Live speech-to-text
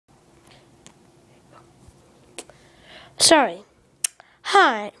Sorry.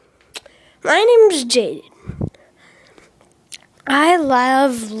 Hi, my name is Jaden. I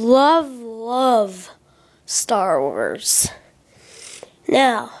love Star Wars.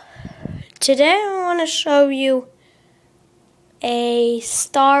 Now, today I want to show you a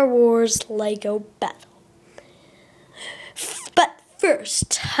Star Wars Lego battle. But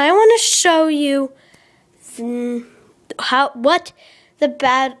first, I want to show you what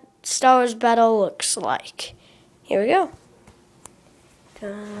the Star Wars battle looks like. Here we go.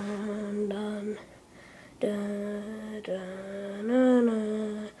 Dun, dun, dun, dun, dun,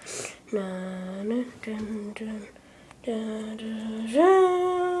 dun, dun, dun,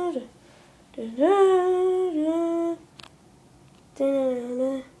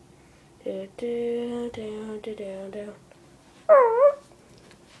 dun, dun, dun.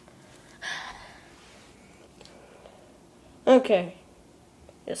 Okay.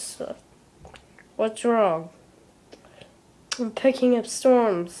 Yes. What's wrong? I'm picking up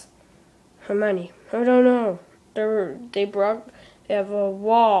storms. How many? I don't know. They have a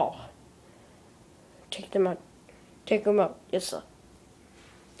wall. Take them out. Take them out. Yes, sir.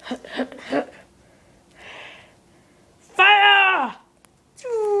 Fire!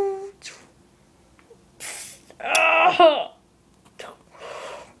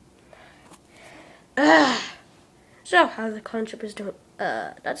 So, how's the clone troopers doing?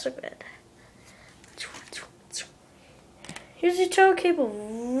 Not so good. Here's your tow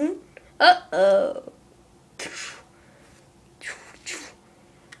cable. Uh-oh.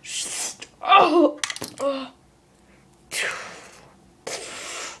 Oh.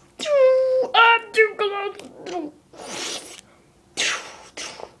 I'm too close.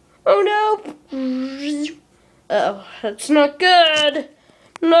 Oh no. Oh, that's not good.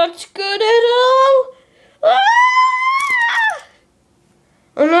 Not good at all. Ah!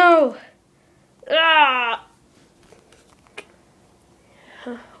 Oh no. Ah.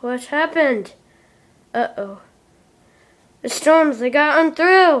 What happened? Uh-oh. The storms, they got on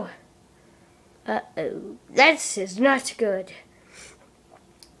through. Uh-oh. This is not good.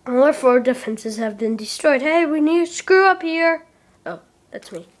 All our 4 defenses have been destroyed. Hey, we need to screw up here. Oh,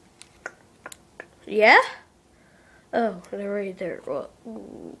 that's me. Yeah? Oh, they're right there. Well,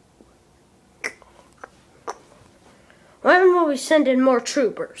 when will we send in more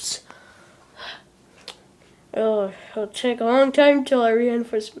troopers? Oh, it'll take a long time till our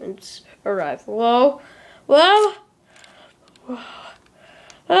reinforcements arrive. Whoa. Whoa. Whoa.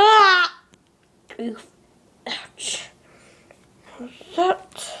 Ah! Ouch.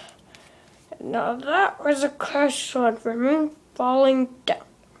 Now that was a crash shot for me falling down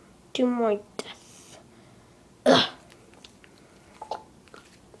to my death. Ugh.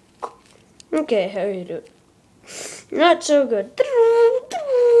 Okay, how you doing? Not so good.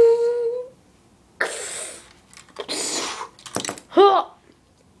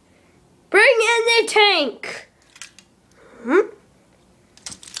 Bring in the tank.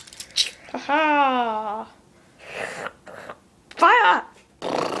 Haha. Fire!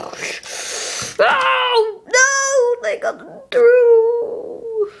 Oh no! They got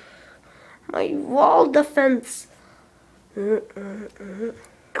through my wall defense. Give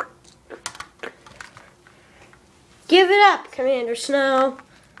it up, Commander Snow.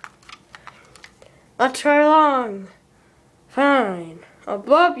 Not try long. Fine. I'll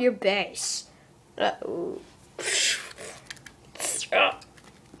blow up your base. Uh-oh.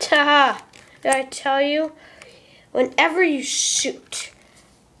 Ta! Did I tell you? Whenever you shoot,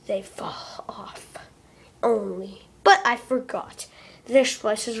 they fall off. Only. But I forgot. This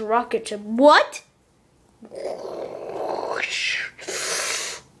splices a rocket ship. What?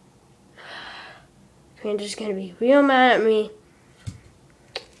 Commander's gonna be real mad at me.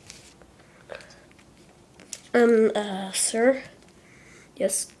 Sir?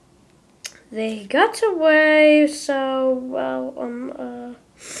 Yes. They got away, so, well,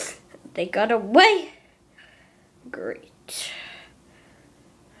 they got away. Great.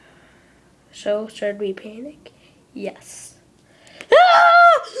 So, should we panic? Yes.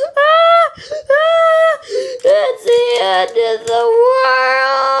 It's the end of the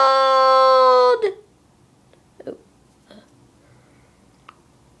world!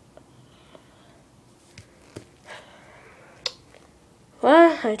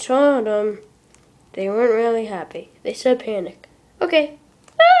 Well, I told them they weren't really happy. They said panic. Okay.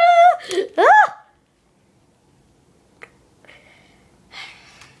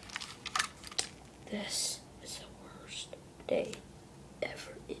 This is the worst day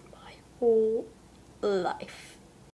ever in my whole life.